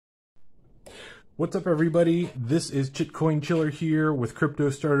What's up, everybody? This is Chitcoin Chiller here with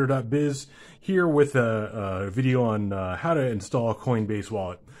CryptoStarter.biz, here with a video on how to install a Coinbase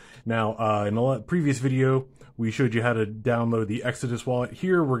wallet. Now, in the previous video, we showed you how to download the Exodus wallet.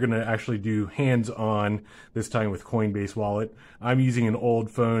 Here, we're going to actually do hands-on, this time with Coinbase wallet. I'm using an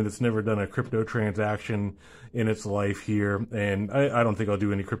old phone that's never done a crypto transaction in its life here, and I don't think I'll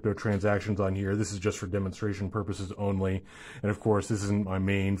do any crypto transactions on here. This is just for demonstration purposes only. And of course, this isn't my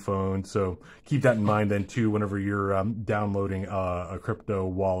main phone, so keep that in mind then too whenever you're downloading a crypto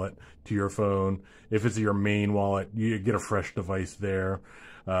wallet to your phone. If it's your main wallet, you get a fresh device there.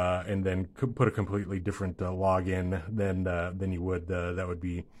 And then put a completely different login than you would. That would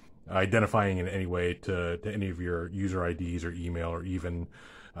be identifying in any way to any of your user IDs or email or even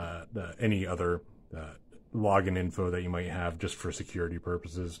any other login info that you might have just for security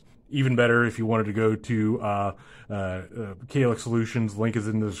purposes. Even better if you wanted to go to Calix Solutions, link is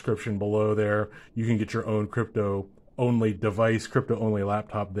in the description below there. You can get your own crypto-only device, crypto-only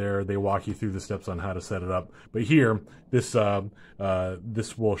laptop there. They walk you through the steps on how to set it up. But here, this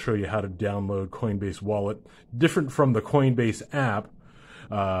will show you how to download Coinbase Wallet, different from the Coinbase app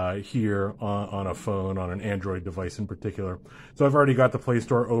here on a phone, on an Android device in particular. So I've already got the Play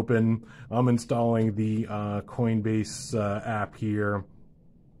Store open. I'm installing the Coinbase app here.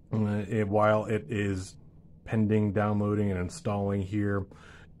 While it is pending downloading and installing here,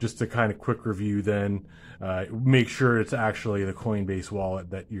 just a kind of quick review then, make sure it's actually the Coinbase wallet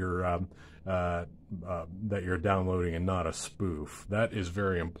that you're downloading and not a spoof. That is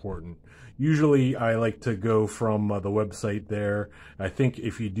very important. Usually I like to go from the website there. I think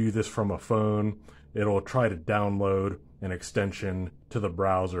if you do this from a phone, it'll try to download an extension to the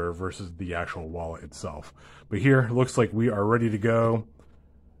browser versus the actual wallet itself. But here, it looks like we are ready to go.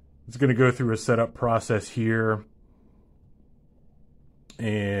 It's going to go through a setup process here.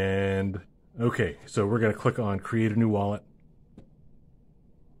 And okay, so we're going to click on create a new wallet.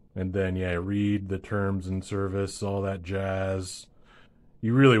 And then, yeah, read the terms and service, all that jazz.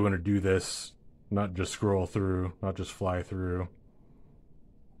 You really want to do this, not just scroll through, not just fly through.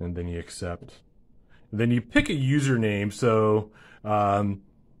 And then you accept. And then you pick a username, so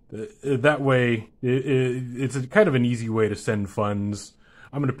that way it's a kind of an easy way to send funds.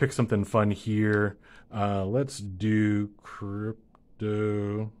 I'm going to pick something fun here. Let's do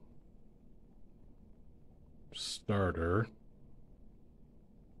Crypto Starter.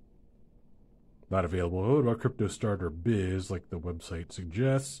 Not available. What about Crypto Starter Biz, like the website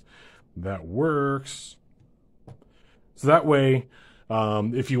suggests? That works. So that way,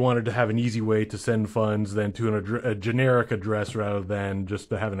 if you wanted to have an easy way to send funds then to a generic address rather than just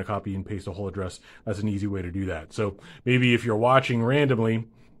having to copy and paste a whole address, that's an easy way to do that. So maybe if you're watching randomly,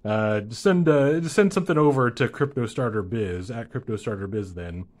 send something over to Crypto Starter Biz, at Crypto Starter Biz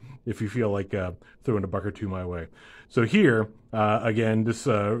then, if you feel like throwing a buck or two my way. So here, again, this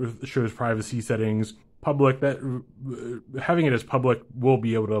shows privacy settings. Public, that having it as public will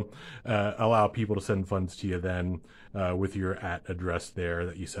be able to allow people to send funds to you then with your @ address there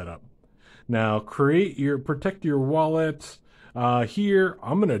that you set up. Now, protect your wallet. Here,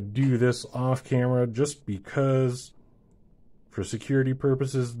 I'm going to do this off camera just because for security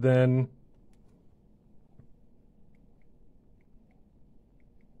purposes then.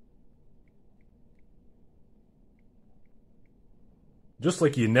 Just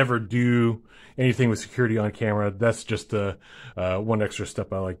like you never do anything with security on camera, that's just one extra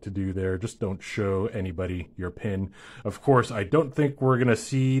step I like to do there. Just don't show anybody your PIN. Of course, I don't think we're going to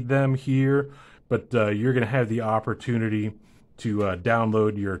see them here, but you're going to have the opportunity to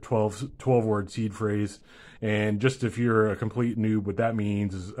download your 12-word seed phrase. And just if you're a complete noob, what that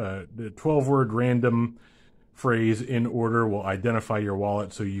means is the 12-word random phrase in order will identify your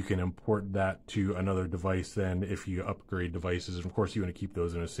wallet so you can import that to another device then if you upgrade devices. And of course, you want to keep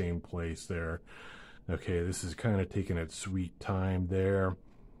those in the same place there. Okay, this is kind of taking its sweet time there.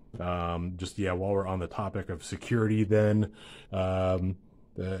 Just, yeah, while we're on the topic of security then, however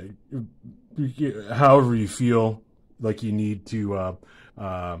you feel like you need to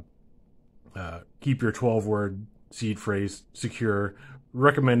keep your 12-word seed phrase secure,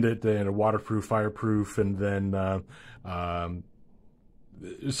 recommend it in a waterproof, fireproof, and then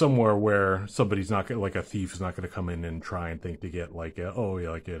somewhere where somebody's not gonna, like a thief is not going to come in and try and think to get like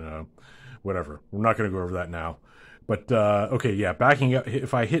whatever. We're not going to go over that now. But okay, yeah, backing up.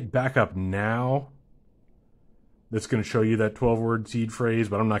 If I hit back up now, that's going to show you that 12-word seed phrase,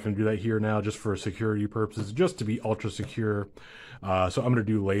 but I'm not going to do that here now just for security purposes, just to be ultra secure. So I'm going to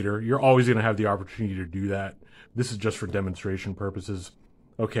do later. You're always going to have the opportunity to do that. This is just for demonstration purposes.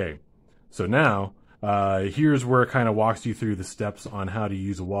 Okay, so now Here's where it kind of walks you through the steps on how to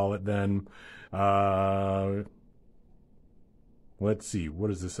use a wallet then. Let's see,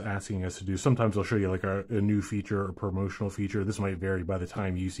 what is this asking us to do? Sometimes I'll show you like a new feature or promotional feature. This might vary by the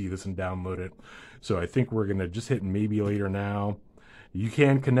time you see this and download it. So I think we're gonna just hit maybe later now. You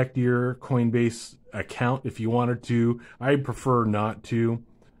can connect your Coinbase account if you wanted to. I prefer not to,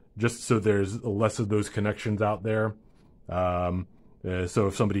 just so there's less of those connections out there. So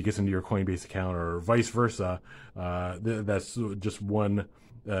if somebody gets into your Coinbase account or vice versa, that's just one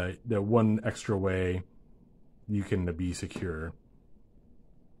extra way you can be secure.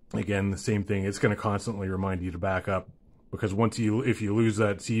 Again, the same thing. It's going to constantly remind you to back up, because if you lose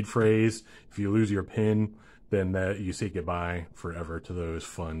that seed phrase, if you lose your PIN, then you say goodbye forever to those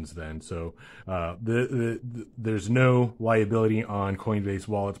funds then. So there's no liability on Coinbase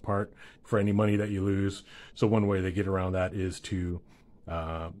Wallet's part for any money that you lose. So one way they get around that is to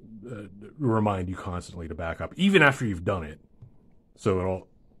remind you constantly to back up, even after you've done it. So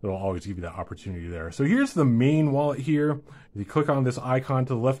it'll always give you that opportunity there. So here's the main wallet here. If you click on this icon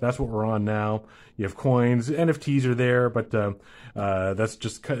to the left, that's what we're on now. You have coins, NFTs are there, but that's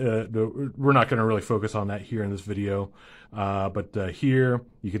just, we're not gonna really focus on that here in this video. But here,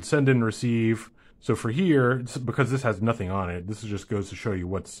 you can send and receive. So for here, because this has nothing on it, this just goes to show you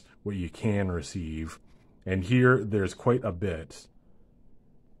what you can receive. And here, there's quite a bit.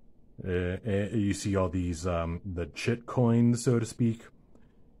 You see all these, the chit coins, so to speak.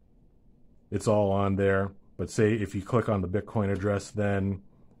 It's all on there. But say if you click on the Bitcoin address, then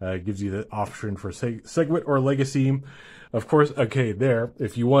it gives you the option for SegWit or Legacy. Of course, okay, there.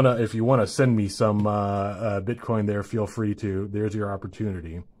 If you wanna send me some Bitcoin, there, feel free to. There's your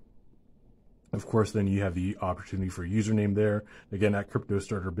opportunity. Of course, then you have the opportunity for username there. Again, at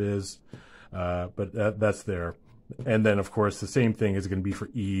CryptoStarterBiz. But that's there. And then, of course, the same thing is going to be for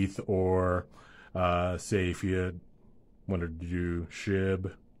ETH, or say if you wanted to do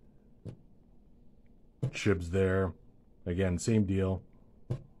SHIB. SHIB's there. Again, same deal.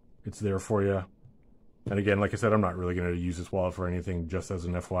 It's there for you. And again, like I said, I'm not really going to use this wallet for anything, just as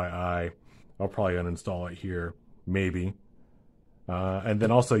an FYI. I'll probably uninstall it here, maybe. And then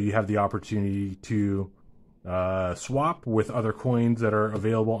also you have the opportunity to swap with other coins that are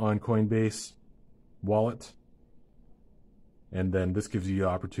available on Coinbase Wallet. And then this gives you the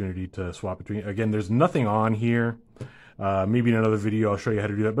opportunity to swap between. Again, there's nothing on here. Maybe in another video I'll show you how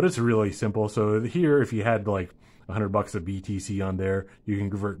to do that, but it's really simple. So here, if you had like $100 of BTC on there, you can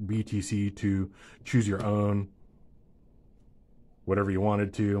convert BTC to choose your own, whatever you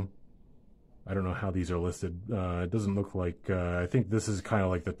wanted to. I don't know how these are listed. It doesn't look like, I think this is kind of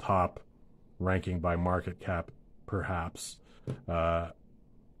like the top ranking by market cap, perhaps. Yeah.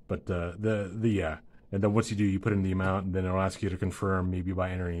 And then once you do, you put in the amount, and then it'll ask you to confirm, maybe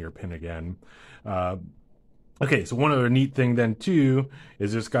by entering your PIN again. Okay, so one other neat thing then too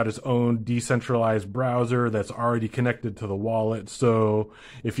is it's got its own decentralized browser that's already connected to the wallet. So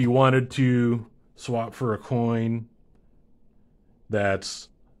if you wanted to swap for a coin that's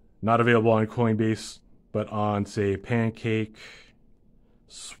not available on Coinbase, but on, say, Pancake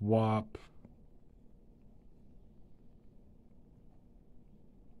Swap,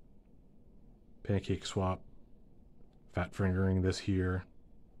 fat fingering this here,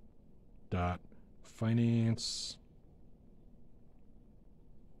 .finance.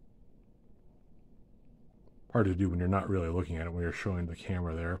 Hard to do when you're not really looking at it when you're showing the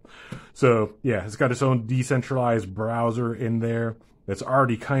camera there. So yeah, it's got its own decentralized browser in there that's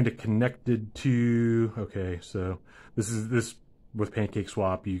already kind of connected to, okay, so this with Pancake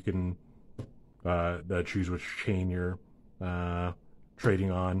Swap, you can choose which chain you're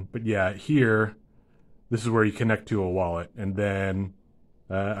trading on. But yeah, here, this is where you connect to a wallet. And then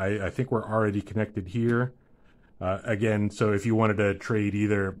I think we're already connected here. Again, so if you wanted to trade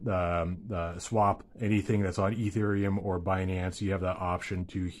either swap anything that's on Ethereum or Binance, you have that option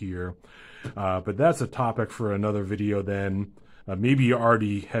to here. But that's a topic for another video then. Maybe you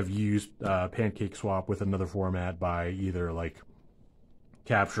already have used Pancake Swap with another format by either like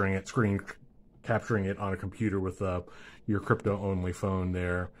screen capturing it on a computer with your crypto-only phone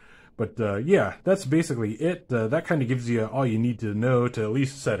there. But yeah, that's basically it. That kind of gives you all you need to know to at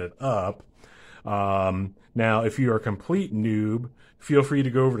least set it up. Now, if you are a complete noob, feel free to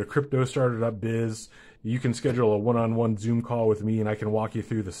go over to CryptoStarter.biz. You can schedule a one-on-one Zoom call with me, and I can walk you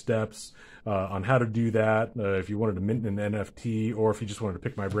through the steps on how to do that. If you wanted to mint an NFT, or if you just wanted to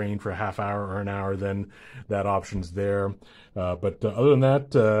pick my brain for a half hour or an hour, then that option's there. But other than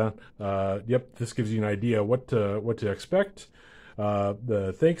that, yep, this gives you an idea what to expect.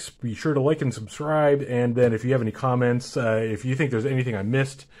 Thanks. Be sure to like and subscribe. And then if you have any comments, if you think there's anything I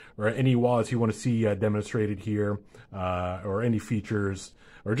missed or any wallets you want to see demonstrated here, or any features,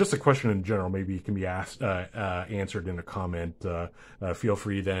 or just a question in general, maybe it can be asked, answered in a comment. Feel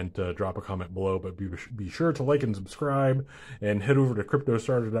free then to drop a comment below, but be sure to like and subscribe and head over to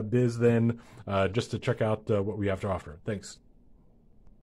cryptostarter.biz then, just to check out what we have to offer. Thanks.